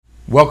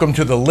Welcome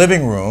to the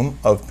living room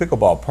of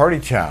Pickleball Party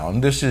Town.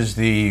 This is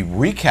the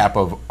recap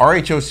of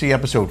RHOC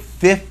episode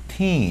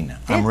 15.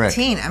 I'm Rick.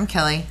 15. I'm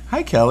Kelly.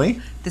 Hi, Kelly.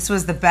 This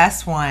was the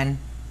best one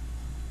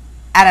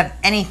out of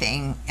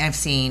anything I've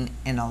seen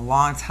in a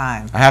long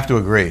time. I have to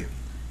agree.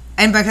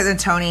 And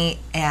because Tony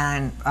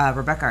and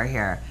Rebecca are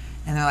here,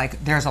 and they're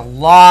like, there's a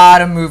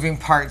lot of moving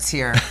parts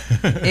here.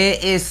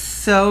 It is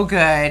so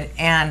good.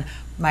 And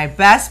my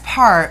best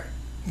part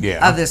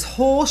of this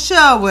whole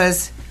show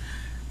was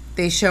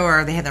they show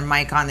her, they had their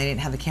mic on, they didn't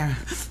have the camera.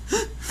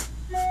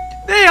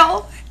 They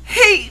all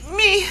hate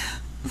me.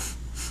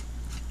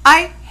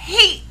 I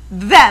hate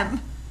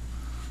them.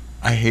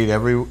 I hate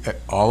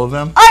all of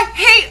them? I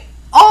hate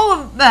all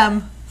of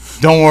them.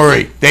 Don't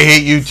worry, they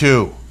hate you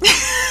too.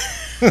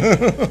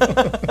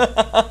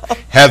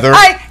 Heather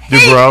I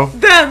Dubrow.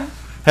 hate them.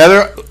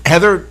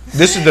 Heather,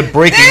 this is the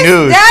breaking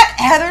news. That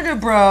Heather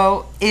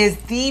Dubrow is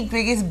the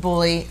biggest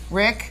bully.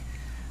 Rick?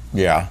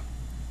 Yeah.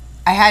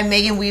 I had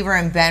Megan Weaver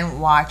and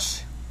Ben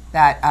watch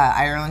that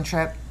Ireland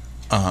trip.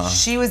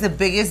 She was the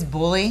biggest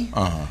bully.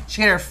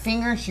 She got her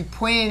finger, she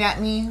pointed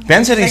at me.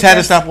 Ben said he's had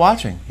to stop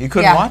watching. He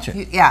couldn't watch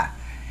it.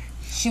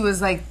 She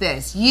was like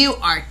this. You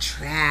are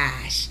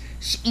trash.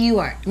 You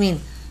are,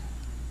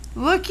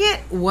 look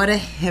at what a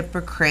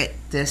hypocrite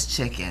this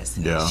chick is.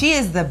 Yeah. She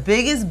is the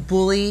biggest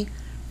bully,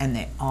 and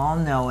they all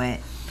know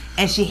it.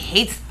 And she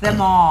hates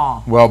them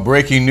all. Well,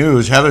 breaking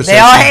news, Heather said they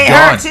all she's hate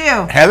done.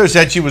 her, too. Heather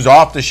said she was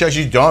off the show.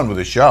 She's done with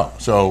the show.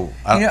 So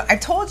I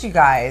told you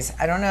guys,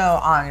 I don't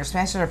know on your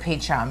Smash or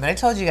Patreon, but I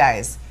told you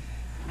guys,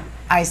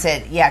 I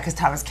said, yeah, because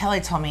Thomas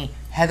Kelly told me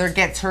Heather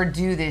gets her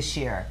due this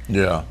year.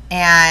 Yeah.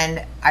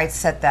 And I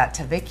said that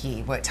to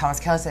Vicky, what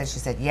Thomas Kelly said. She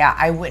said, yeah,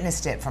 I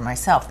witnessed it for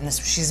myself. And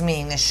she's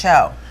meaning this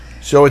show.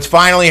 So it's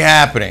finally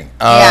happening.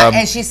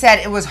 And she said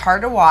it was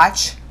hard to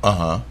watch.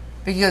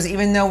 Because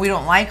even though we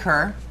don't like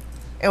her,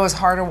 it was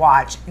hard to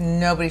watch.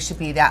 Nobody should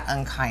be that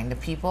unkind to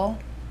people.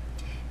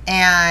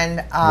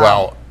 And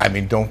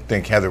don't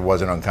think Heather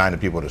wasn't unkind to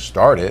people to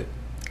start it.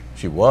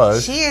 She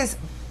was. She is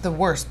the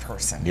worst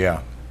person.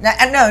 Yeah.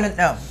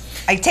 No.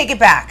 I take it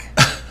back.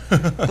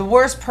 The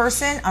worst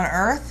person on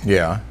earth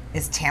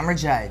is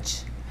Tamra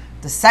Judge.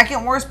 The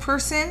second worst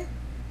person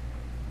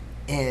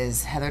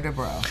is Heather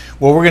Dubrow.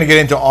 Well, we're going to get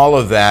into all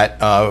of that.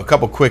 A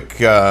couple quick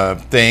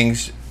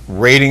things.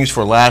 Ratings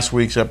for last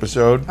week's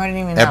episode. I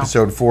didn't even know.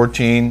 Episode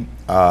 14.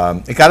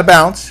 It got a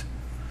bounce.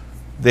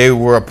 They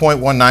were a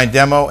 .19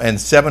 demo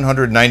and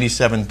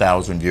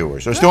 797,000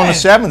 viewers. So still in the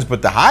sevens,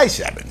 but the high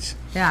sevens.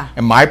 Yeah.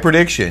 And my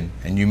prediction,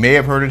 and you may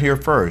have heard it here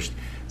first,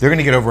 they're going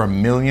to get over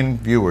 1 million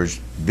viewers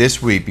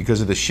this week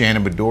because of the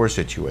Shannon Bedore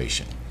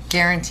situation.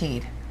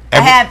 Guaranteed.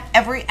 I have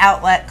every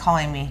outlet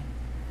calling me.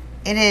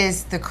 It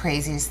is the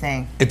craziest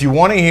thing. If you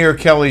want to hear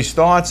Kelly's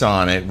thoughts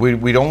on it,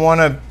 we don't want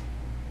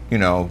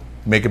to,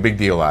 make a big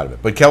deal out of it.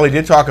 But Kelly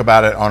did talk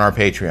about it on our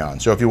Patreon.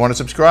 So if you want to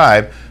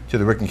subscribe to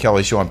the Rick and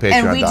Kelly Show on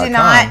Patreon.com. And we did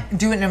not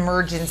do an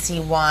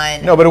emergency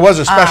one. No, but it was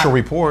a special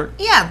report.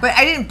 Yeah, but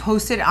I didn't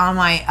post it on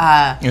my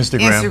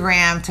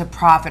Instagram to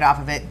profit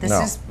off of it. This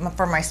is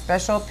for my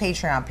special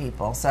Patreon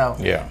people. So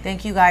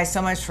thank you guys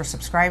so much for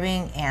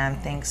subscribing, and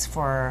thanks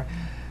for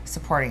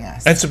supporting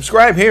us. And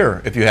subscribe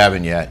here if you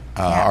haven't yet.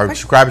 Our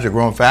subscribers are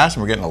growing fast,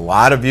 and we're getting a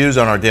lot of views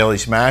on our Daily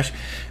Smash.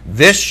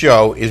 This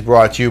show is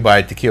brought to you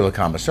by Tequila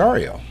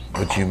Commissariо,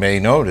 which you may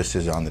notice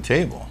is on the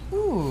table.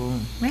 Ooh,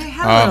 may I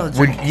have a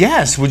little drink?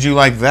 Yes, would you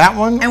like that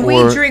one? And we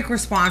drink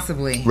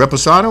responsibly.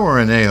 Reposado or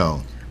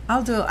Añejo?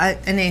 I'll do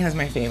Añejo's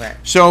my favorite.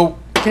 So,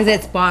 because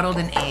it's bottled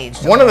and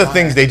aged. One of the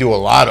things they do a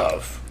lot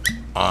of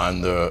on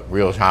the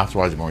Real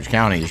Housewives of Orange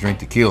County is drink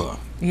tequila.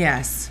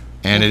 Yes.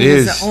 And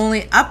it's the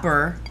only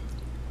upper.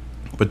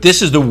 But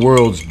this is the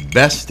world's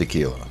best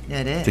tequila.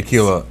 It is.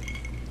 Tequila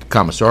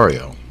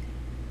Commissario.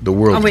 The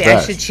world's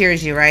best. I should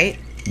cheers you, right?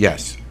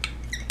 Yes.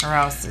 Or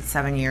else it's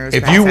 7 years.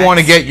 If you want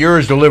to get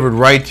yours delivered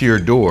right to your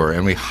door,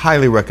 and we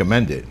highly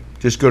recommend it,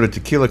 just go to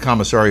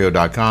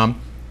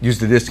tequilacommissariO.com. Use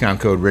the discount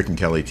code Rick and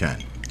Kelly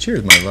 10.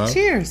 Cheers, my love.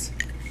 Cheers.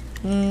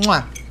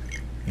 Mwah.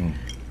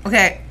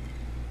 Okay.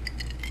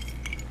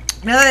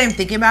 Now that I'm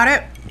thinking about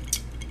it,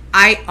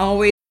 I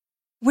always.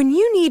 When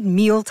you need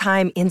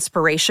mealtime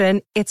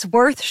inspiration, it's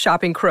worth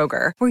shopping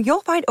Kroger, where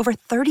you'll find over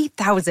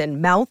 30,000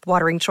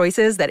 mouth-watering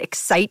choices that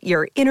excite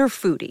your inner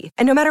foodie.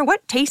 And no matter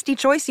what tasty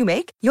choice you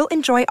make, you'll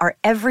enjoy our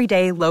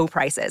everyday low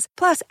prices,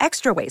 plus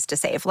extra ways to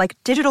save, like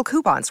digital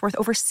coupons worth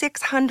over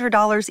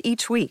 $600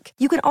 each week.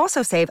 You can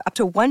also save up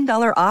to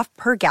 $1 off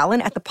per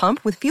gallon at the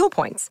pump with fuel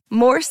points.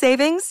 More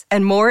savings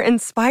and more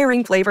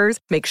inspiring flavors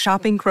make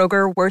shopping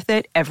Kroger worth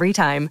it every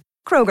time.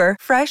 Kroger,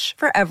 fresh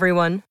for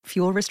everyone.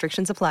 Fuel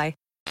restrictions apply.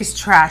 It's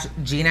trash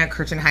Gina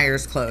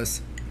Kirchenheyer's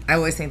clothes. I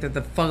always think they're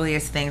the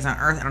fuggliest things on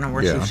earth. I don't know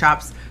where she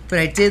shops, but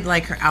I did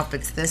like her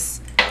outfits this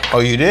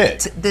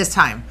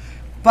time.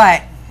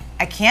 But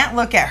I can't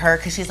look at her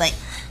because she's like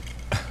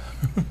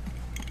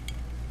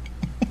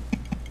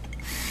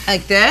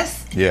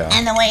this. Yeah.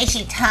 And the way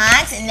she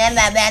talks and then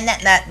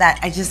that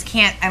I just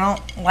can't. I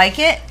don't like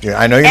it. Yeah,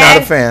 I know you're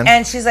not a fan.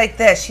 And she's like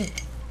this.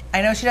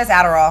 I know she does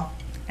Adderall.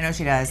 I know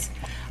she does.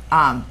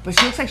 But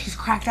she looks like she's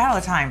cracked out all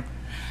the time.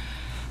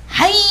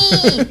 Hi.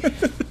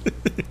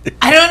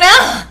 I don't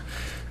know.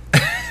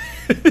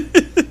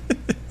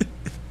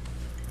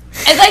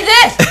 It's like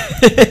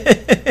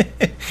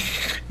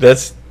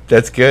this.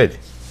 That's good.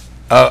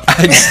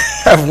 I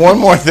just have one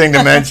more thing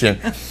to mention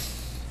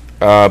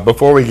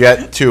before we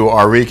get to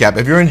our recap.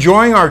 If you're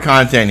enjoying our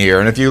content here,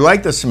 and if you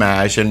like the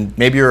Smash, and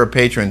maybe you're a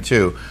patron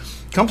too,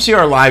 come see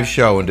our live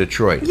show in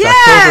Detroit. It's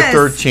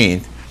October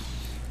 13th.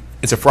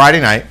 It's a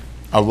Friday night,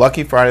 a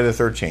lucky Friday the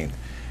 13th.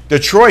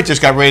 Detroit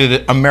just got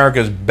rated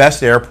America's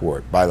best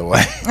airport, by the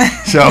way.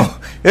 So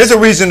there's a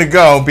reason to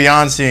go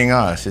beyond seeing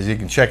us, as you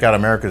can check out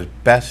America's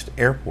best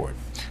airport.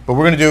 But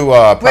we're going to do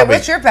probably... Wait,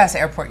 what's your best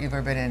airport you've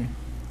ever been in?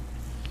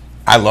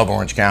 I love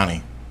Orange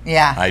County.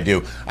 Yeah. I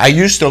do. I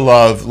used to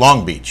love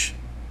Long Beach.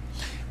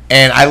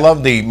 And I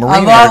love the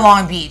marine... I love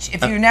Long Beach.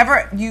 If you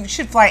never... You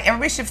should fly...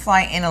 Everybody should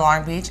fly into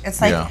Long Beach. It's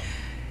like... Yeah.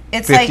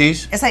 It's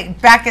 50s? It's like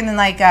back in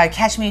like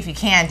Catch Me If You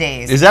Can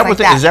days. Is that what?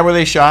 Is that where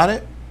they shot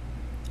it?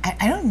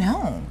 I don't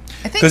know.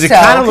 I think so. Because it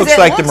kind of looks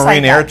like the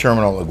Marine Air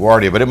Terminal at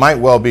LaGuardia, but it might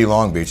well be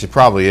Long Beach. It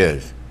probably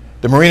is.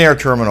 The Marine Air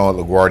Terminal at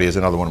LaGuardia is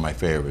another one of my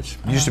favorites.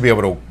 You used to be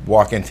able to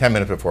walk in 10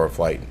 minutes before a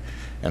flight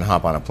and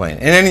hop on a plane.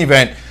 In any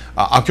event,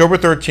 October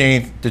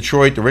 13th,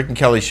 Detroit, the Rick and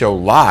Kelly Show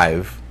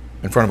live,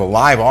 in front of a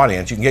live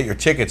audience. You can get your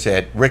tickets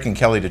at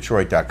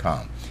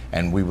rickandkellydetroit.com.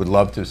 And we would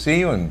love to see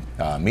you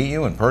and meet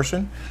you in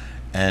person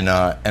and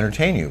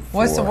entertain you.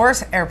 What's the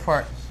worst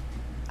airport?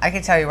 I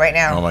can tell you right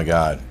now. Oh, my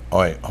God. Oh,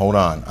 wait, hold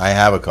on. I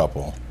have a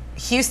couple.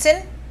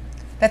 Houston,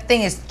 that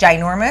thing is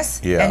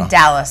ginormous. Yeah. And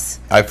Dallas.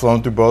 I've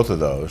flown through both of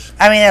those.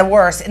 I mean, they're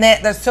worse. And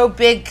they're so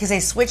big because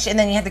they switch, and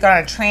then you have to go on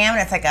a tram,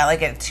 and it's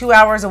like 2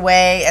 hours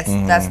away.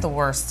 That's the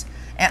worst.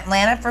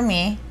 Atlanta for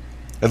me.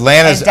 I've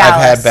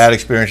had bad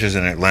experiences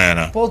in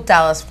Atlanta. Both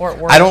Dallas, Fort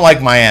Worth. I don't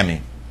like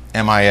Miami,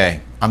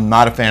 MIA. I'm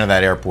not a fan of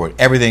that airport.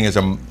 Everything is,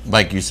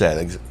 like you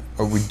said,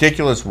 a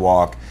ridiculous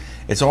walk.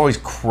 It's always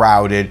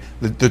crowded.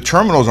 The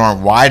terminals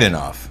aren't wide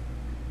enough,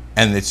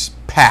 and it's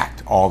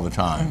packed all the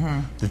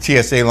time. The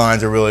TSA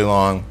lines are really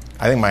long.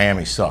 I think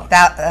Miami sucks.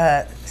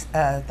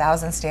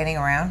 1,000 standing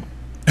around.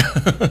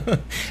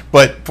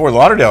 But Fort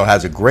Lauderdale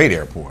has a great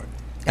airport,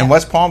 and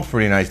West Palm's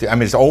pretty nice. I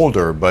mean, it's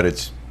older, but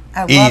it's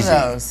easy. I love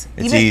those.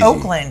 Even easy.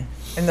 Oakland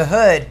in the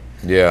hood.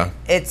 Yeah,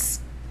 it's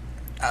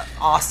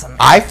awesome.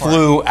 I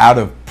flew out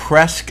of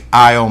Presque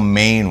Isle,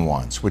 Maine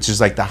once, which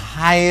is like the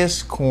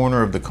highest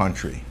corner of the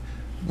country,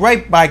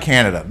 right by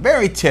Canada,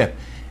 very tip.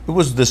 It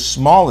was the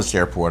smallest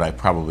airport I've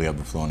probably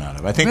ever flown out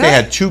of. I think they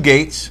had 2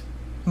 gates.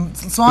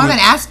 Smaller than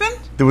Aspen?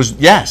 There was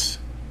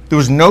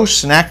no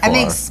snack bar. I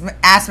think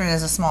Aspen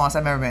is the smallest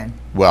I've ever been.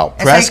 Well,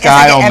 Presque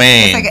Isle,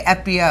 Maine. It's like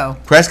an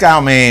FBO. Presque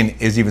Isle, Maine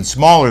is even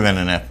smaller than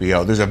an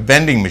FBO. There's a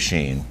vending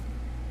machine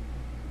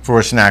for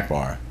a snack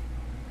bar.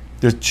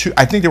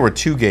 I think there were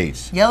 2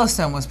 gates.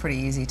 Yellowstone was pretty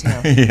easy too.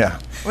 Yeah.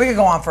 We could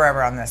go on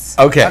forever on this.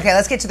 Okay. Okay,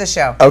 let's get to the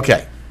show.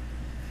 Okay.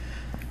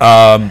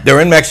 They're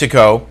in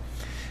Mexico.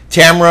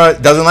 Tamara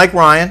doesn't like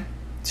Ryan.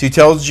 She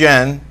tells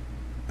Jen,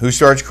 who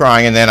starts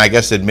crying, and then I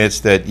guess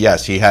admits that,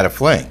 yes, he had a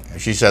fling.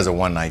 She says a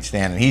one-night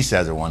stand, and he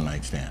says a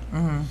one-night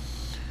stand.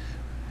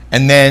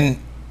 And then,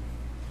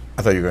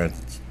 I thought you were going to...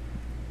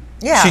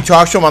 Yeah. She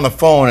talks to him on the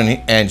phone,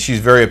 and she's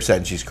very upset,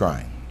 and she's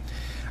crying.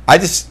 I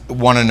just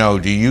want to know,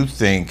 do you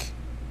think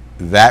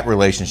that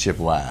relationship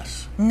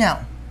lasts? No.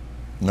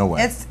 No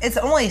way. It's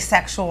only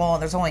sexual.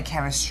 There's only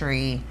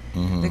chemistry.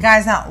 The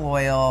guy's not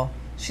loyal.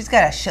 She's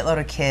got a shitload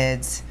of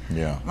kids.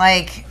 Yeah.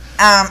 Like,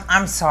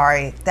 I'm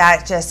sorry.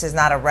 That just is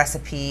not a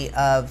recipe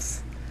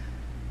of...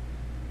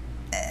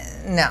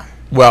 no.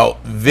 Well,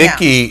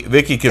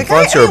 Vicky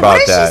confronts her about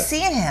that. What is she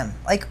seeing him?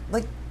 Like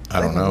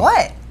I don't know.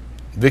 What?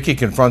 Vicky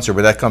confronts her,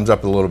 but that comes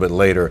up a little bit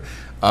later.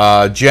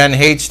 Jen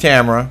hates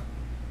Tamara.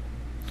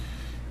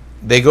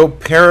 They go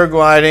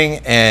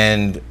paragliding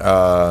and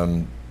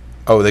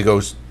they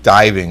go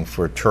diving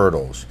for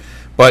turtles.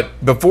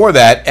 But before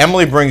that,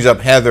 Emily brings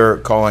up Heather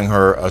calling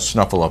her a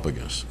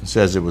snuffleupagus and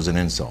says it was an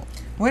insult.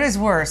 What is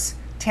worse?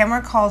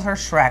 Tamara called her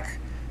Shrek.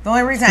 The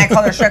only reason I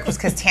called her Shrek was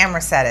because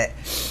Tamara said it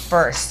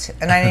first,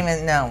 and I didn't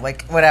even know.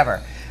 Like,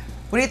 whatever.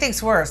 What do you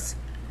think's worse?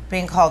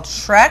 Being called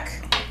Shrek,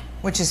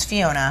 which is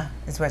Fiona,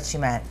 is what she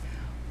meant,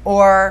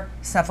 or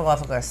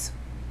snuffleupagus?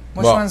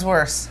 Which one's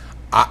worse?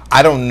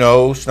 I don't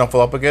know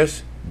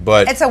snuffleupagus,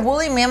 but it's a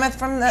woolly mammoth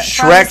from the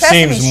Shrek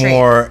Sesame seems Street.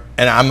 more,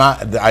 and I'm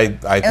not. I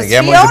think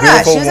Emily's Fiona. a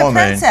beautiful She was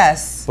woman, a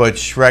princess. but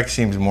Shrek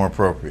seems more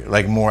appropriate,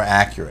 like more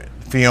accurate.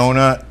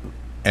 Fiona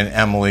and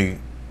Emily.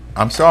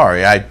 I'm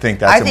sorry, I think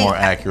that's a more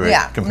accurate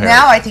comparison.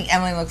 Now I think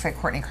Emily looks like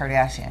Kourtney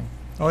Kardashian.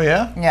 Oh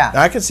yeah, yeah,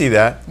 I can see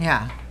that.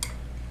 Yeah.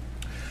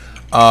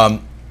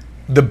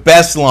 The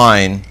best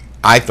line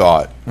I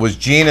thought was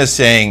Gina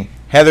saying,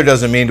 "Heather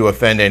doesn't mean to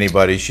offend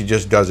anybody; she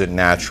just does it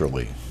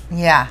naturally."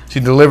 Yeah. She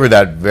delivered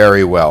that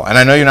very well. And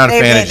I know you're not a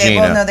fan of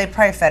Gina. Well, no, they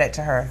probably fed it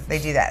to her. They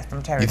do that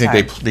from time to time.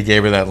 You think they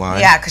gave her that line?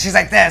 Yeah, because she's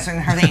like this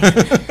and her thing.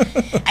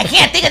 I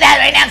can't think of that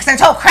right now because I'm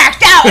so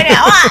cracked out right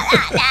now.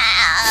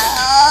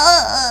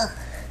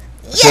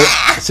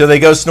 So they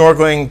go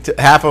snorkeling.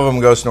 Half of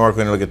them go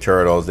snorkeling to look at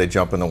turtles. They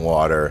jump in the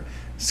water.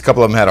 A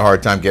couple of them had a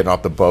hard time getting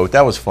off the boat.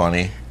 That was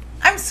funny.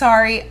 I'm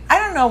sorry. I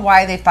don't know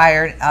why they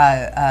fired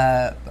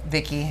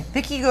Vicky.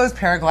 Vicky goes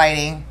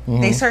paragliding.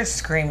 They start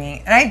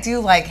screaming. And I do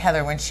like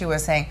Heather when she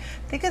was saying,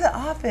 think of The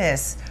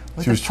Office.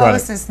 With the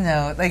post-it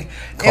note. Like,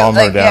 calm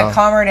her down. Yeah,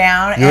 calm her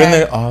down. You're in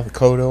the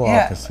Kodo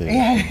office.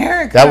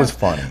 Yeah, that was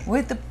funny.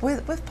 With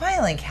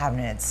filing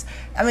cabinets.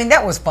 I mean,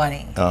 that was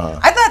funny. Uh-huh.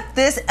 I thought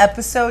this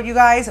episode, you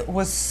guys,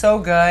 was so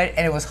good,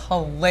 and it was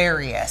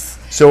hilarious.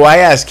 So I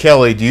asked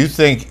Kelly, do you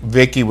think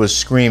Vicky was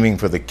screaming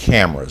for the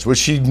cameras? Would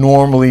she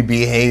normally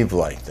behave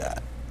like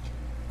that?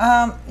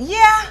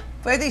 Yeah.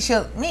 But I think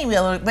she'll maybe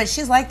a little, but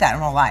she's like that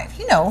in real life.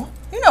 You know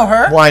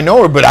her. Well, I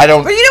know her, but I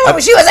don't. But you know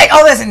what? She was like,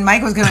 "Oh, this," and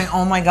Mike was going,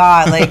 "Oh my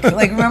god!" Like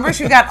remember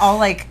she got all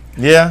like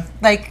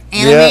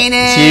animated.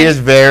 Yeah, she is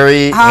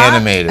very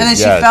animated. And then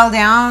she fell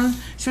down.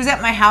 She was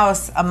at my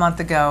house a month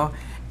ago,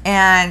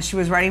 and she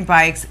was riding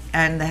bikes,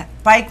 and the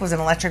bike was an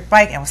electric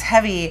bike and it was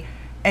heavy,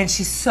 and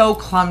she's so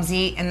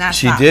clumsy, and that's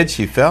she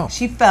fell.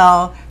 She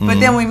fell, but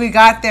then when we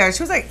got there,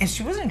 she was like, and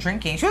she wasn't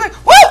drinking. She was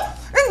like, "Woo!"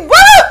 and "Woo!"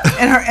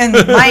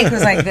 and Mike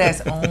was like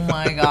this. Oh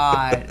my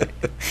god.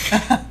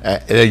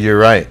 You're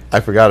right. I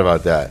forgot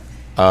about that.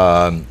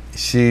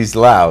 She's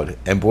loud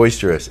and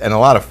boisterous and a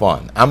lot of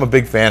fun. I'm a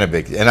big fan of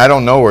Vicky, and I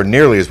don't know her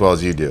nearly as well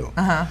as you do.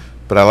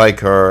 But I like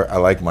her. I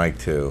like Mike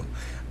too.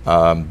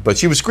 But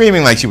she was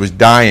screaming like she was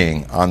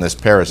dying on this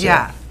parasail.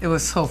 Yeah, it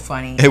was so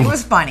funny. It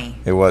was funny.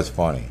 It was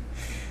funny.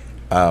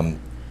 And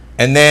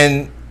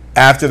then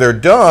after they're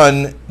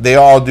done, they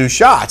all do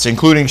shots,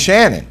 including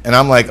Shannon. And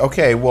I'm like,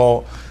 okay,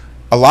 well,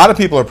 a lot of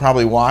people are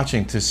probably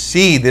watching to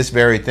see this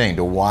very thing,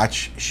 to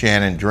watch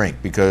Shannon drink,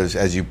 because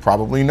as you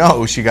probably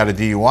know, she got a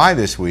DUI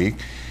this week,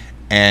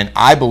 and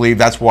I believe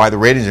that's why the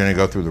ratings are going to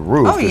go through the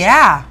roof. Oh,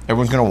 yeah.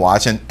 Everyone's going to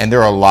watch, and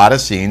there are a lot of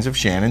scenes of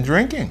Shannon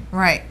drinking.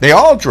 Right. They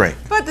all drink.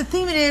 But the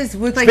thing is,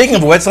 with like... Speaking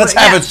of which, let's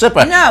have a sip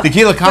of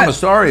tequila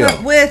Commissario.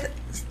 But with...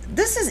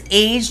 This is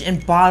aged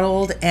and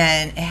bottled,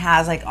 and it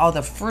has like all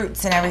the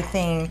fruits and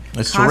everything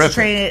it's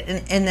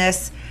concentrated in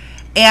this,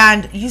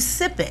 and you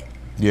sip it.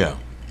 Yeah.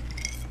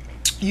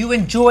 You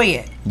enjoy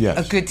it.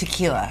 Yes. A good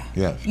tequila.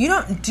 Yes. You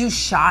don't do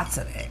shots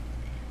of it.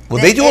 Well,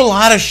 they do a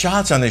lot of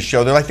shots on this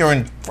show. They're like they're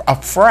in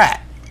a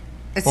frat.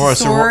 It's a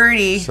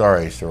sorority.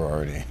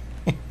 Sorority.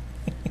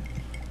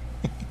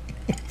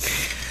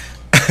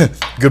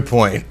 Good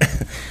point.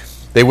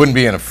 They wouldn't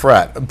be in a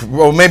frat.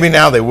 Well, maybe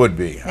now they would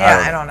be.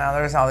 Yeah, I don't know.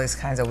 There's all these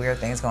kinds of weird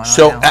things going on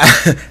So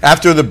now.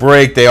 after the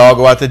break, they all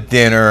go out to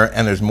dinner,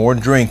 and there's more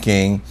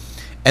drinking.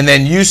 And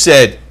then you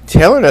said,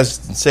 Taylor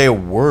doesn't say a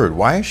word.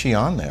 Why is she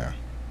on there?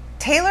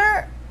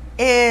 Taylor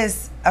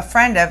is a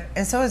friend of,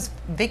 and so is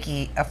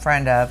Vicky a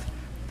friend of,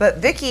 but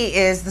Vicky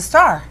is the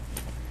star.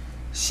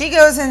 She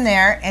goes in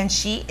there, and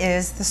she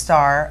is the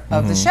star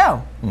of the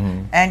show.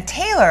 And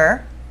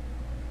Taylor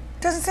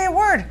doesn't say a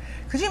word.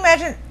 Could you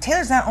imagine?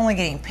 Taylor's not only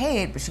getting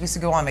paid, but she gets to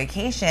go on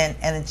vacation,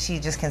 and then she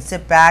just can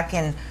sit back,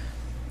 and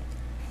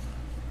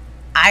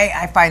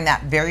I find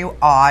that very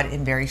odd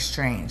and very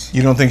strange.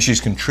 You don't think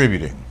she's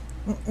contributing?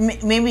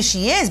 Maybe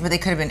she is, but they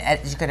could have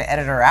been. She could have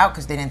edited her out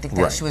because they didn't think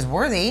that she was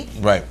worthy.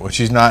 Right. Well,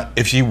 she's not.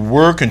 If she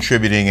were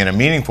contributing in a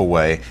meaningful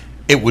way,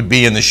 it would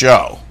be in the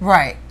show.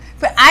 Right.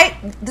 But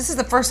this is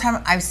the first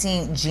time I've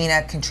seen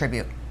Gina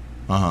contribute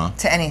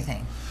to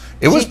anything.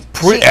 It was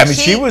pretty. I mean,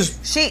 she was.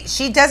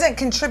 She doesn't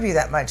contribute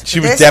that much. She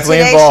was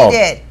definitely involved. She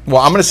did. Well,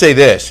 I'm going to say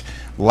this.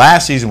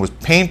 Last season was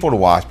painful to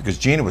watch because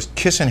Gina was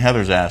kissing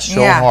Heather's ass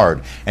so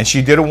hard, and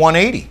she did a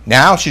 180.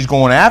 Now she's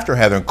going after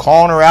Heather and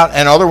calling her out,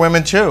 and other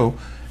women too,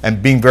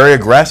 and being very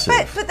aggressive.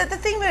 But the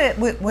thing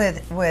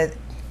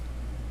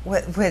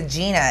with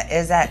Gina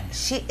is that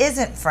she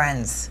isn't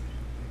friends.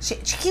 She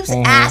keeps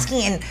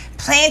asking and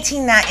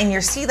planting that in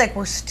your seed like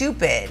we're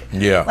stupid.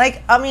 Yeah.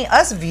 Like, I mean,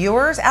 us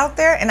viewers out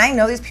there, and I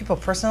know these people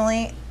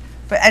personally,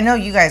 but I know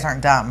you guys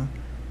aren't dumb.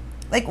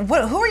 Like, who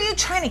are you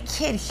trying to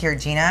kid here,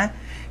 Gina?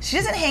 She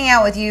doesn't hang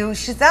out with you.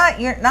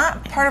 You're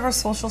not part of her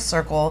social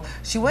circle.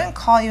 She wouldn't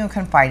call you and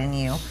confide in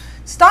you.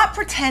 Stop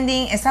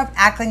pretending and stop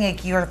acting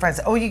like you're friends.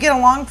 Oh, you get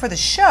along for the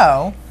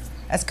show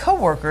as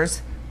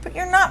co-workers, but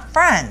you're not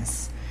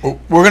friends. We're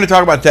going to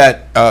talk about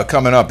that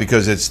coming up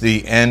because it's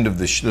the end of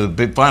the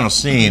big final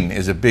scene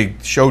is a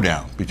big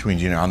showdown between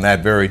Gina on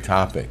that very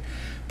topic.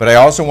 But I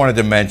also wanted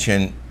to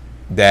mention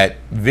that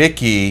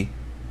Vicky,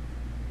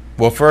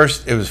 well,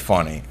 first it was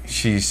funny.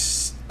 She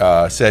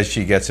says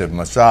she gets a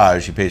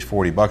massage. She pays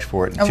 $40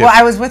 for it. And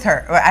I was with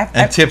her.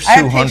 Tips I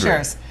have $200.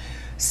 pictures.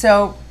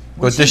 So,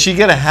 but does she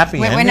get a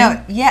happy ending?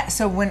 No, yeah.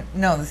 So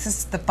this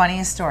is the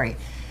funniest story.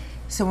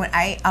 So when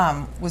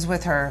I was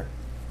with her,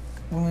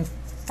 when we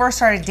first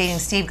started dating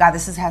Steve, God,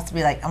 this has to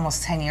be like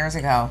almost 10 years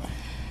ago.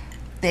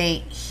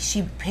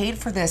 She paid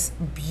for this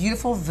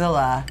beautiful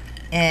villa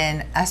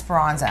in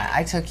Esperanza.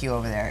 I took you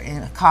over there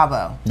in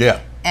Cabo.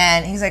 Yeah.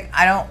 And he's like,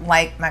 I don't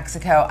like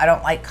Mexico. I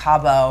don't like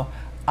Cabo.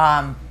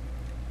 And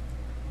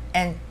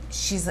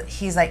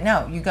he's like,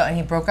 no, you go. And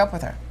he broke up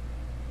with her.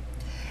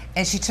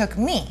 And she took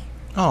me.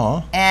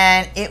 Oh.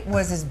 And it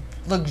was this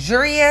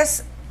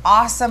luxurious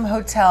awesome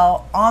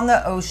hotel on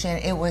the ocean.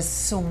 It was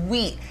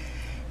sweet.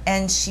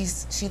 And she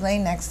lay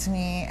next to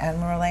me, and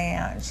we were laying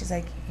out, and she's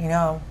like, you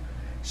know,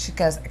 she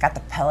goes, I got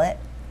the pellet,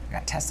 I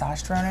got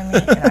testosterone in me,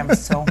 and I'm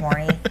so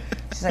horny.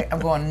 She's like, I'm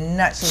going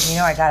nuts. She goes, you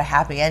know, I got a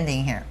happy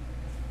ending here.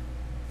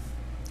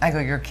 I go,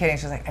 you're kidding.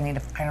 She's like, I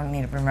don't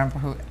need to remember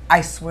who. I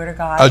swear to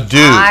God. A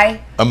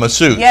dude. A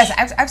masseuse. Yes,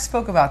 I've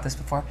spoke about this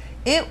before.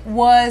 It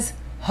was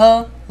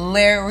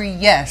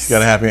hilarious.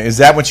 Got a happy. Is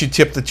that when she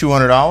tipped the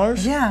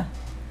 $200? Yeah.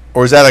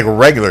 Or is that like a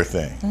regular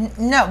thing?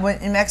 No,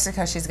 in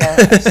Mexico she's got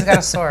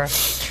a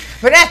source,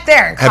 but not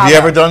there in Cabo. Have you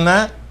ever done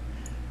that?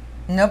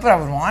 No, but I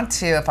would want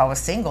to if I was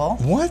single.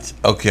 What?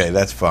 Okay,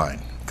 that's fine.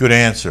 Good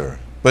answer.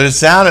 But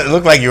it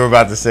looked like you were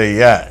about to say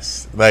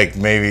yes. Like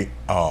maybe,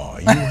 oh,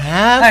 you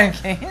have?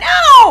 Okay.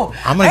 No!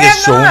 I'm going to get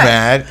so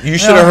mad. You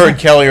should have heard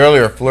Kelly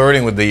earlier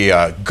flirting with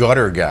the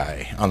gutter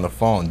guy on the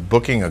phone,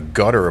 booking a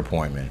gutter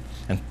appointment,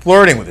 and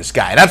flirting with this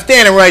guy. And I'm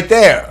standing right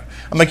there.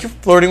 I'm like, you're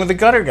flirting with the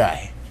gutter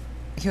guy.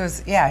 He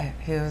was.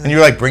 And you're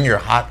like, bring your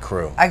hot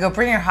crew. I go,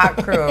 bring your hot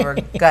crew over,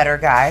 gutter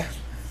guy.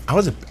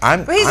 But he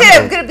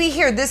said, I'm going to be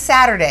here this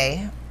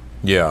Saturday.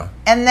 Yeah.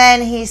 And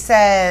then he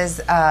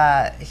says,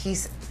 Then he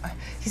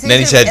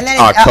said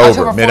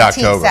October,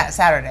 mid-October.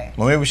 Saturday.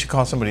 Well, maybe we should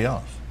call somebody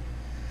else.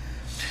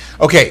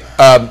 Okay.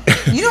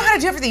 You know how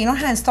to do everything. You know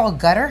how to install a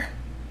gutter?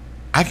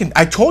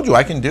 I told you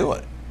I can do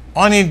it.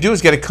 All I need to do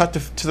is get it cut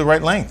to the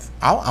right length.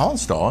 I'll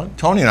install it.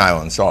 Tony and I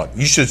will install it.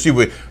 You should see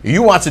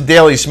you watch the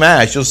Daily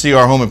Smash, you'll see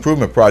our home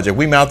improvement project.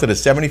 We mounted a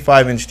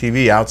 75-inch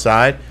TV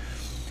outside.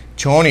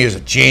 Tony is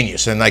a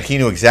genius, and like he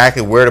knew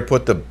exactly where to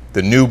put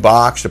the new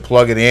box to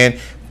plug it in,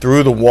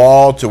 through the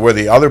wall to where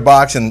the other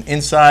box and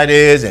inside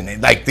is,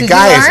 and like the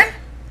guy is. Did you learn?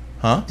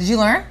 Huh? Did you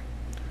learn?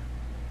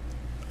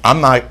 I'm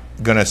not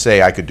gonna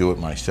say I could do it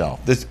myself.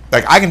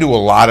 I can do a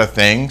lot of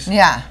things.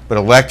 Yeah. But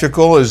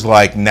electrical is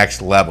like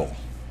next level.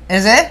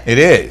 Is it? It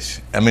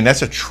is. I mean,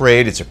 that's a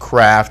trade. It's a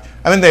craft.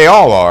 I mean, they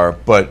all are,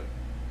 but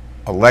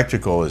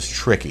electrical is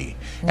tricky.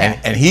 Yeah.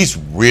 And he's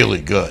really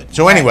good.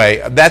 So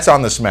anyway, that's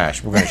on the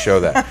Smash. We're going to show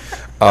that.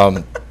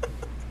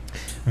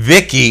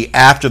 Vicky,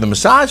 after the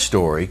massage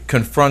story,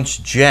 confronts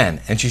Jen,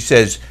 and she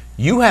says,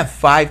 you have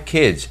 5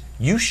 kids.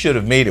 You should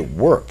have made it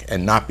work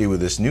and not be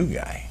with this new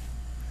guy.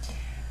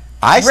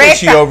 I said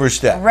she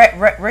overstepped.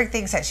 Rick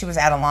thinks that she was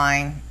out of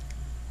line.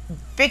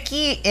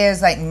 Vicky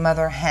is like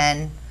mother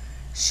hen.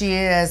 She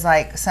is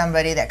like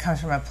somebody that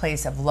comes from a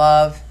place of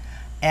love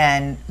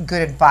and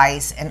good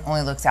advice and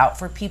only looks out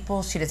for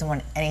people. She doesn't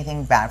want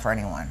anything bad for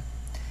anyone.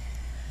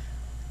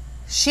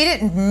 She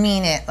didn't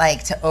mean it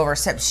like to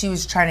overstep. She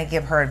was trying to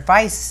give her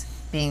advice,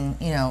 being,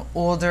 you know,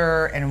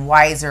 older and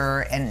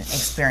wiser and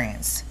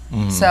experienced.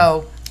 Mm-hmm.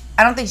 So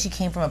I don't think she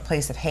came from a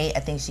place of hate. I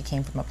think she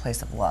came from a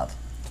place of love.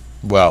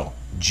 Well,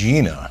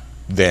 Gina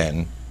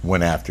then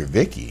went after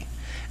Vicky.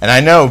 And I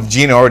know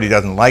Gina already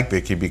doesn't like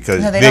Vicky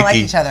because Vicky don't like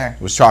each other.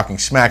 Was talking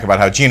smack about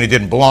how Gina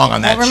didn't belong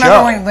on that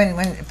show. Remember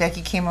when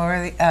Vicky came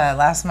over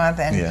last month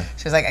and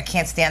she was like, I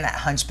can't stand that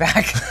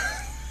hunchback.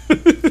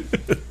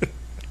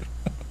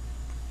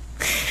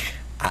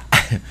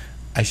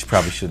 I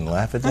probably shouldn't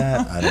laugh at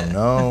that. I don't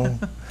know.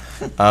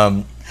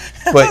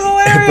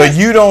 But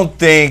you don't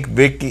think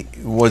Vicky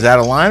was out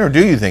of line, or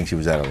do you think she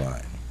was out of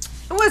line?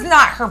 It was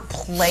not her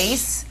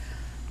place.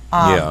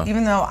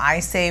 Even though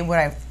I say what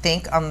I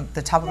think on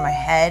the top of my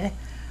head,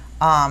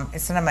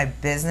 it's none of my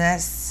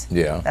business.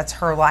 Yeah. That's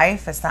her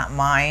life. It's not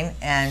mine.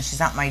 And she's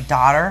not my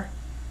daughter.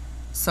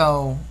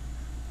 So,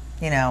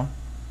 you know,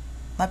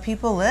 let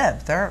people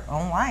live their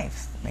own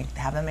life.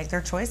 Have them make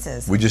their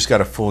choices. We just got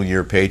a full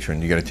year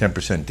patron. You get a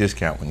 10%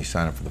 discount when you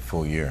sign up for the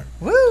full year.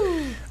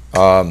 Woo!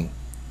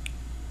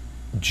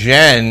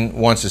 Jen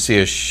wants to see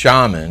a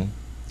shaman.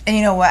 And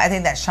you know what? I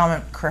think that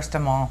shaman cursed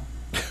them all.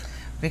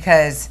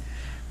 Because...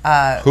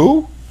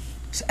 Who?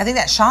 I think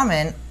that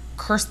shaman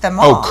cursed them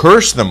all. Oh,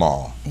 cursed them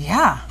all.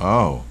 Yeah.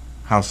 Oh,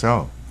 how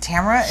so?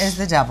 Tamara is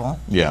the devil.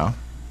 Yeah.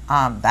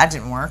 That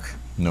didn't work.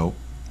 Nope.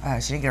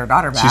 She didn't get her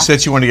daughter back. She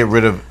said she wanted to get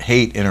rid of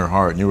hate in her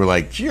heart, and you were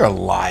like, "You're a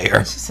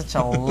liar." She's such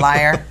a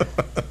liar.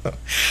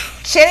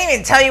 She didn't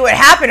even tell you what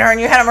happened to her, and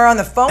you had her on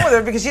the phone with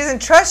her because she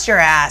doesn't trust your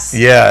ass.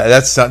 Yeah,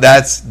 that's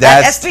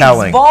that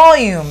telling.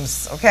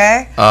 Volumes,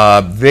 okay?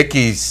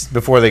 Vicky's,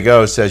 before they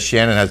go, says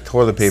Shannon has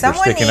toilet paper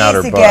sticking out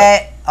her butt. Someone needs to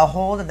get a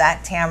hold of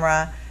that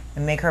Tamara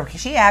and make her,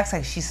 because she acts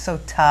like she's so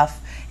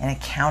tough and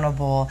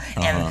accountable,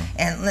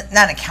 and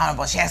not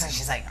accountable. She acts like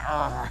she's like,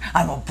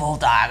 I'm a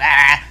bulldog,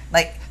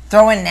 like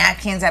throwing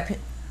napkins at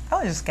people.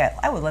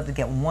 I would love to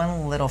get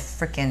one little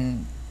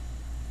freaking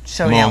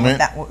showdown with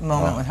that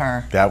moment with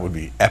her. That would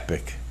be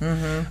epic.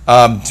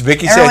 Mm-hmm.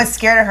 Vicky Everyone's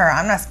scared of her.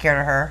 I'm not scared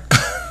of her.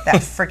 That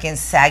freaking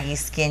saggy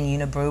skin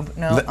uniboob.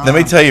 No. Let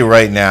me tell you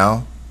right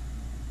now,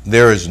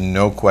 there is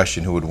no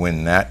question who would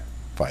win that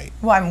fight.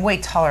 Well, I'm way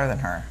taller than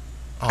her.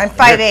 I'm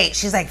 5'8".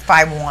 She's like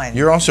 5'1".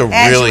 You're also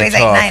and really she weighs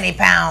tough. like 90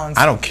 pounds.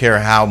 I don't care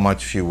how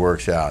much she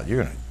works out.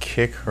 You're going to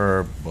kick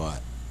her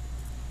butt.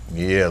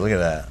 Yeah, look at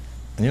that.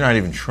 And you're not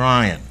even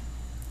trying.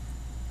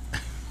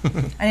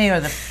 I need to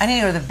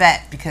go to the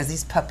vet because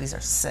these puppies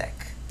are sick.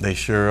 They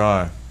sure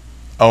are.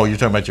 Oh, you're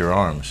talking about your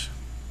arms.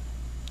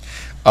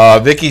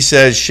 Vicky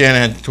says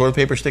Shannon had toilet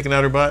paper sticking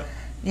out her butt.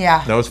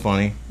 Yeah. That was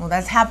funny. Well,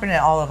 that's happened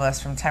to all of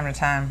us from time to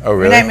time. Oh,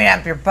 really? I mean, not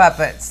up your butt,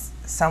 but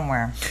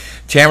somewhere.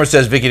 Tamara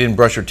says Vicky didn't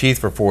brush her teeth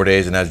for 4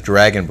 days and has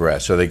dragon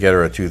breath, so they get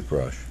her a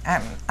toothbrush.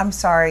 I'm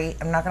sorry.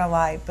 I'm not going to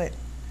lie, but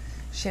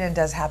Shannon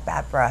does have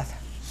bad breath.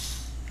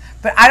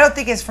 But I don't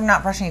think it's from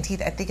not brushing your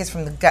teeth. I think it's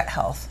from the gut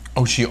health.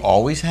 Oh, she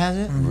always has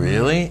it? Mm-hmm.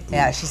 Really?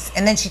 Yeah,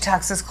 and then she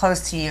talks this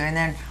close to you, and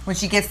then when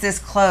she gets this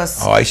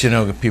close... Oh, I should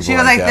know people she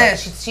goes like that.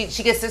 this.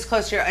 She gets this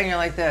close to you, and you're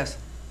like this.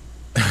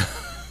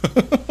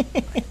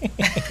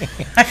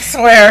 I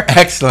swear.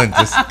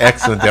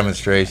 Excellent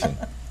demonstration.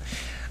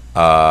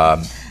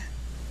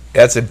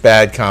 That's a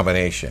bad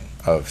combination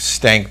of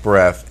stank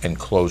breath and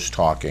close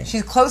talking.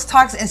 She's close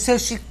talks, and so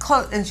she's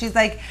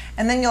like,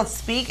 and then you'll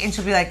speak, and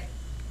she'll be like,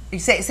 you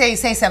say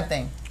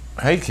something.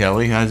 Hey,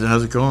 Kelly,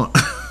 how's it going?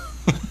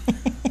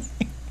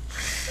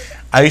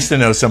 I used to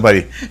know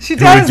somebody who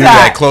would do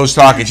that close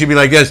talking. She'd be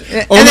like this.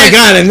 Oh my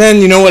God! And then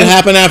you know what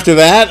happened after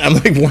that? I'm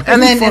like, why?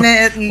 And then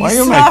you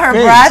smell her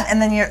breath,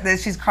 and then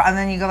and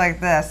then you go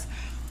like this.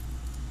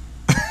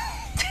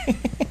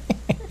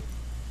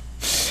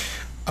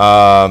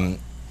 I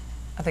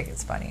think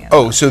it's funny.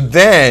 So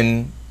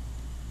then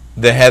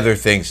the Heather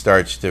thing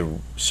starts to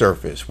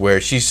surface, where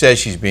she says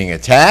she's being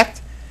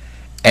attacked,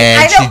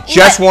 and she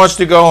just wants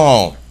to go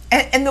home.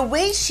 And the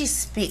way she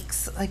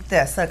speaks like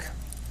this, like.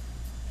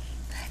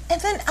 And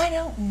then I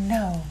don't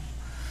know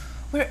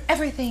where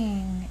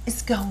everything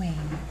is going.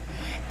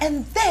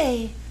 And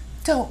they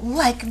don't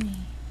like me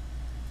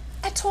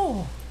at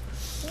all.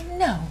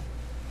 No.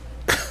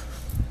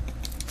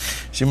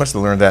 She must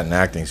have learned that in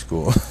acting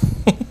school.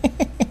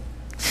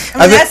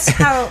 I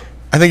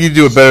think you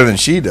do it better than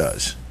she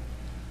does.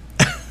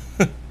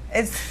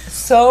 It's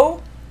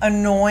so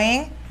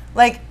annoying.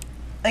 Like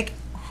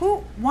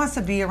who wants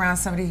to be around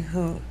somebody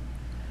who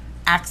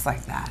acts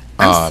like that?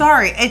 I'm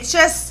sorry. It's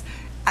just...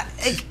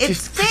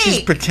 It's fake.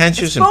 She's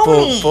pretentious and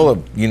full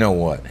of you know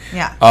what.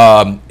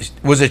 Yeah.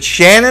 Was it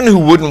Shannon who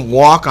wouldn't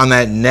walk on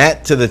that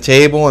net to the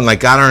table and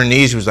like got on her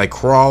knees? Was like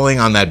crawling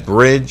on that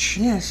bridge.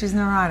 Yeah, she's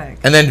neurotic.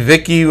 And then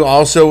Vicky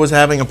also was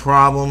having a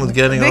problem with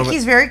getting over.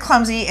 Vicky's very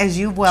clumsy, as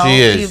you've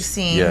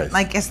seen. Yes.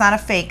 Like it's not a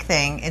fake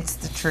thing; it's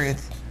the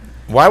truth.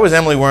 Why was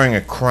Emily wearing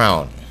a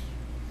crown?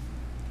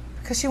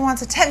 Because she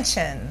wants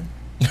attention.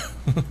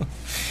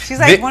 She's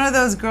like one of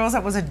those girls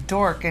that was a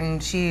dork,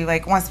 and she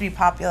like wants to be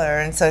popular,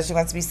 and so she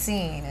wants to be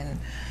seen, and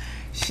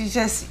she's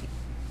just.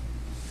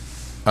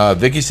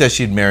 Vicky says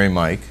she'd marry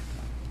Mike.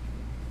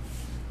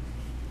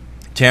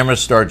 Tamara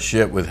starts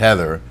shit with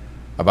Heather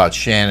about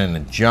Shannon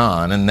and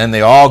John, and then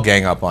they all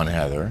gang up on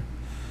Heather.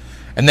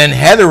 And then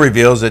Heather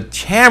reveals that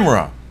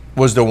Tamara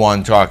was the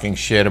one talking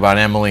shit about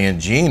Emily and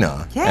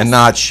Gina, and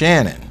not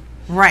Shannon.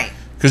 Right.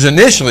 Because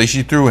initially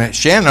she threw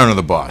Shannon under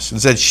the bus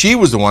and said she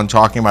was the one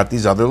talking about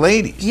these other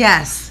ladies.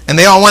 Yes. And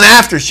they all went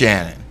after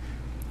Shannon.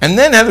 And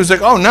then Heather's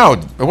like, oh no,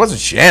 it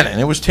wasn't Shannon,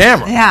 it was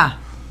Tamara. Yeah.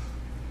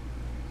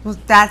 Well,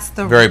 that's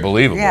the... Very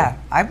believable. Yeah,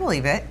 I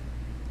believe it.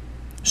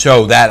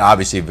 So that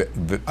obviously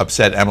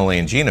upset Emily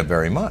and Gina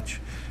very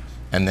much.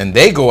 And then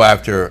they go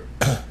after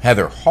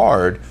Heather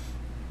hard.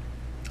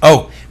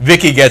 Oh,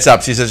 Vicky gets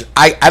up. She says,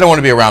 I don't want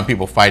to be around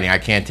people fighting. I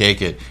can't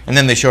take it. And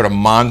then they showed a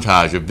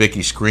montage of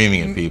Vicky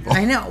screaming at people.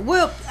 I know.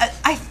 Well,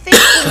 I think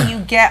when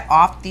you get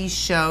off these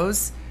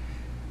shows,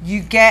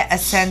 you get a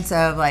sense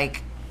of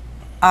like,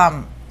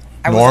 I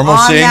was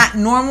normalcy? on that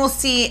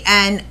normalcy,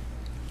 and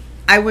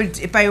I would,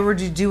 if I were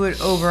to do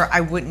it over,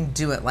 I wouldn't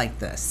do it like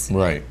this.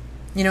 Right.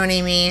 You know what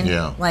I mean?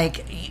 Yeah.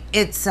 Like,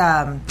 it's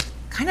kind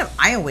of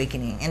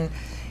eye-awakening. And,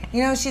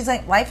 you know, she's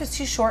like, life is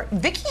too short.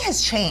 Vicky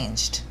has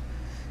changed.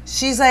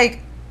 She's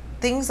like,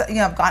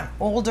 I've gotten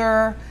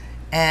older,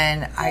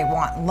 and I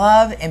want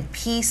love and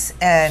peace,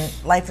 and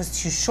life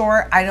is too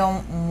short. I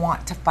don't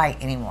want to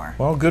fight anymore.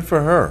 Well, good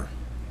for her.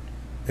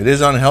 It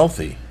is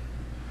unhealthy.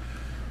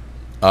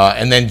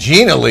 And then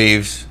Gina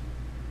leaves,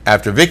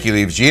 after Vicky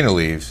leaves, Gina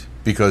leaves,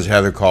 because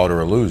Heather called her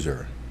a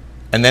loser.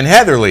 And then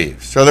Heather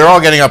leaves. So they're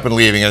all getting up and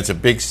leaving, and it's a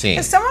big scene.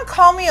 If someone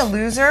called me a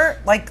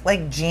loser, like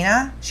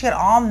Gina, she got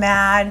all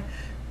mad,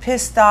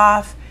 pissed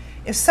off.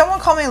 If someone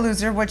called me a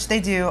loser, which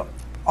they do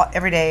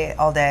every day,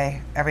 all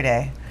day, every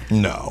day.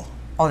 No.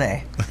 All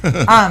day.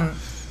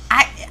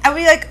 I'd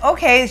be like,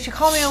 okay, she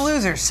called me a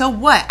loser. So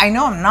what? I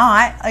know I'm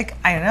not. Like,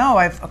 I know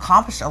I've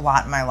accomplished a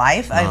lot in my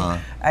life.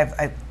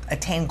 I've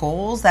attained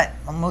goals that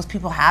most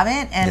people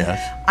haven't. And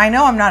I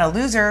know I'm not a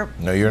loser.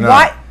 No, you're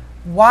not.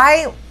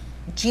 Why?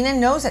 Gina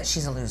knows that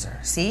she's a loser.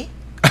 See?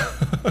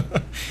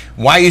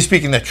 Why are you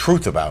speaking the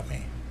truth about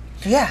me?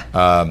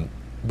 Yeah.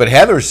 But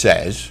Heather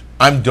says,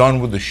 I'm done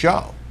with the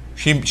show.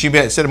 She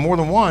said it more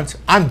than once.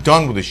 I'm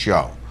done with the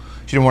show.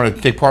 She didn't want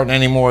to take part in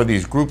any more of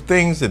these group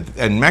things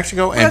in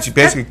Mexico, and she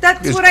basically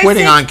is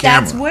quitting on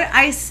camera. That's what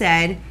I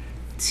said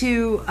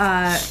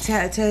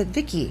to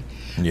Vicky.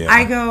 Yeah.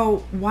 I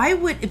go, why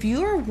would, if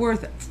you are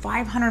worth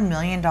 $500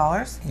 million,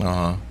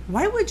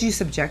 why would you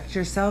subject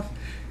yourself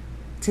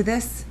to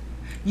this?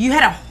 You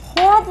had a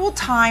horrible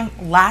time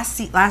last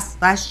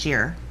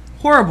year.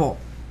 Horrible.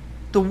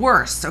 the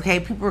worst, okay?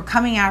 People were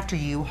coming after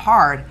you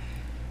hard.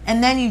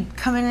 And then you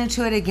come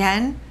into it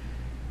again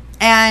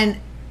and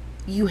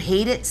you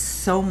hate it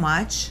so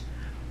much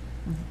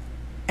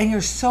and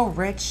you're so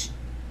rich.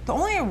 The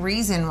only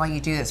reason why you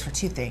do this for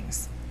two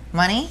things: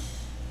 money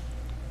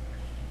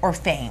or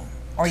fame,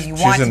 or you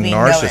want to be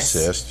noticed. She's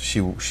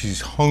a narcissist.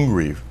 She's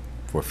hungry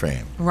for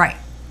fame. Right.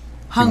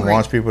 Hungry. She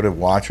wants people to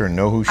watch her and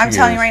know who she is. I'm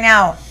telling you right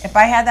now, if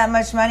I had that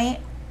much money,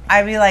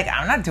 I'd be like,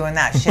 I'm not doing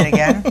that shit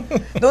again.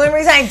 The only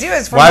reason I do it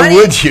is for money.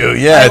 Why would you?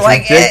 Yeah, it's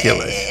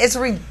ridiculous. It's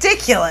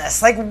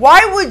ridiculous. Like,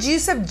 why would you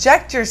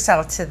subject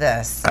yourself to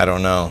this? I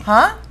don't know.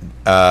 Huh?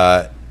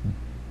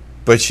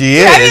 But she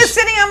is. I'm just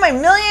sitting on my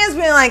millions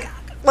being like,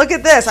 look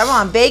at this. I'm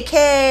on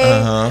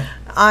vacay.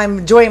 I'm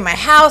enjoying my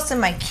house and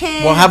my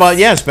kids. Well, how about,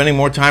 spending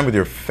more time with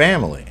your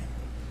family?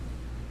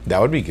 That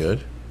would be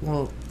good.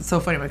 Well, it's so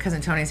funny. My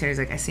cousin Tony's here. He's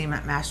like, I see him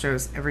at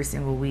Mastro's every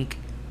single week.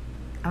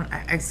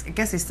 I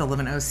guess they still live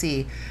in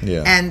OC.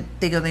 Yeah. And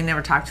they go, they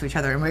never talk to each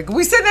other. And we're like,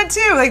 we said that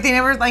too. Like, they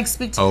never, like,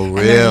 speak to. Oh, really?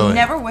 And they're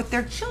never with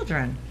their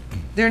children.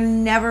 They're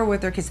never with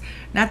their kids.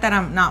 Not that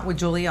I'm not with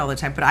Julie all the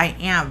time, but I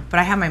am.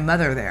 But I have my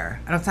mother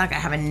there. I don't feel like I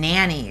have a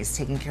nanny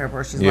taking care of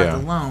her. She's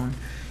left alone.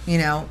 You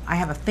know, I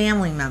have a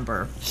family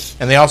member.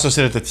 And they also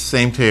sit at the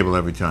same table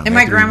every time. And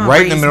my grandma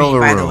right in the middle of the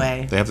room. By the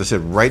way. They have to sit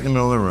right in the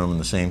middle of the room in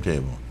the same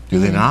table. Do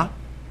they not?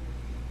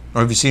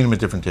 Or have you seen them at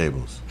different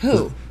tables?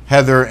 Who?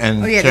 Heather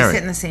and Terry. Terry. They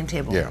sit in the same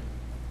table. Yeah.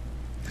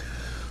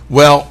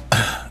 Well,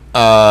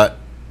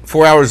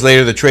 4 hours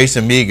later, the Tres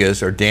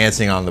Amigas are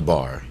dancing on the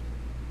bar.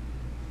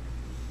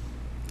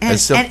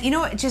 And you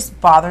know what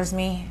just bothers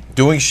me?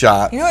 Doing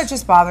shots. You know what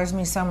just bothers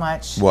me so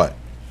much? What?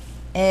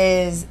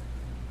 Is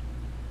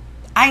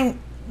I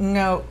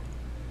know,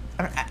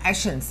 I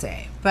shouldn't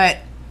say, but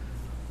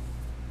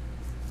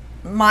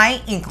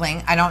my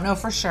inkling, I don't know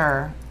for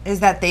sure, is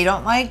that they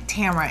don't like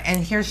Tamara,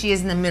 and here she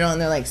is in the middle, and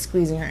they're like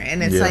squeezing her,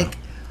 and it's like,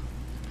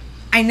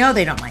 I know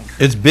they don't like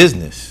her. It's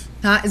business.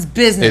 It's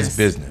business. It's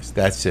business.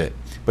 That's it.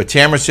 But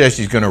Tamara says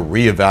she's going to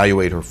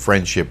reevaluate her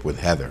friendship with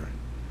Heather.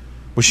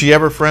 Was she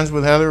ever friends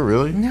with Heather,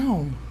 really?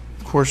 No.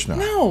 Of course not.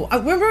 No.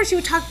 Remember when she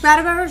would talk bad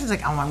about her? She was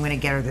like, oh, I'm going to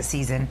get her this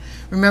season.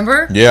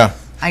 Remember? Yeah.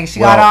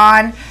 She got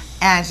on,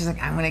 and she's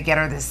like, I'm going to get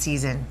her this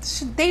season.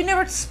 They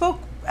never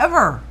spoke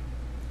ever.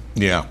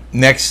 Yeah.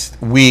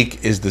 Next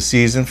week is the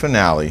season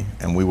finale,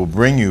 and we will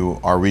bring you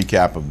our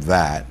recap of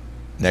that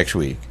next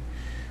week.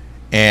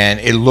 And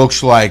it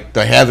looks like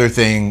the Heather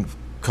thing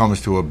comes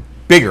to a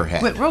bigger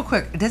head. Wait, real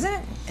quick,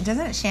 doesn't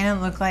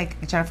Shannon look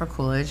like Jennifer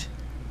Coolidge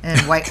in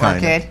White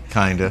Orchid?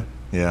 Kinda,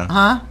 yeah.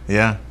 Huh?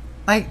 Yeah.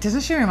 Like,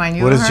 doesn't she remind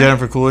you of her? What does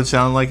Jennifer Coolidge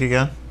sound like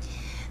again?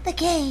 The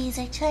gays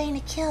are trying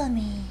to kill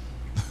me.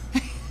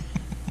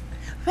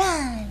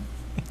 Run.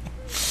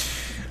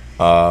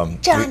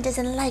 John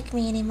doesn't like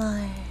me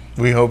anymore.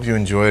 We hope you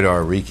enjoyed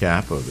our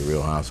recap of The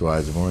Real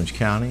Housewives of Orange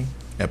County,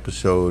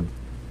 episode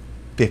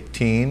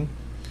 15.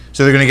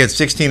 So they're going to get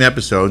 16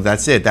 episodes.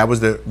 That's it. That was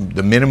the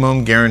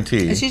minimum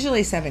guarantee. It's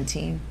usually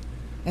 17.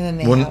 And then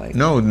they have like...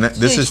 No,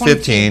 this is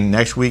 15.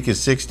 Next week is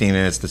 16,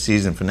 and it's the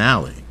season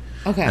finale.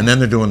 Okay. And then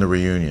they're doing the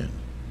reunion.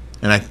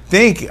 And I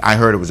think I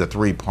heard it was a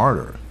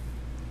 3-parter.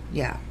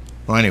 Yeah.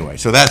 Well, anyway,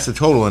 so that's the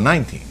total of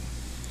 19.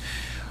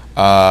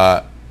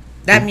 That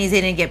means they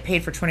didn't get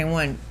paid for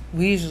 21.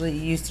 We usually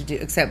used to do,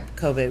 except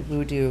COVID, we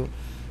would do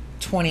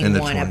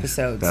 21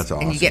 episodes. That's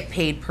awesome. And you get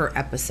paid per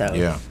episode.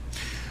 Yeah.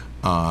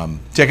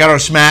 Check out our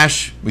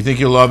Smash. We think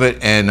you'll love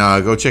it. And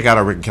go check out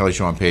our Rick and Kelly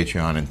Show on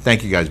Patreon. And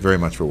thank you guys very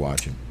much for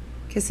watching.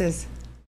 Kisses.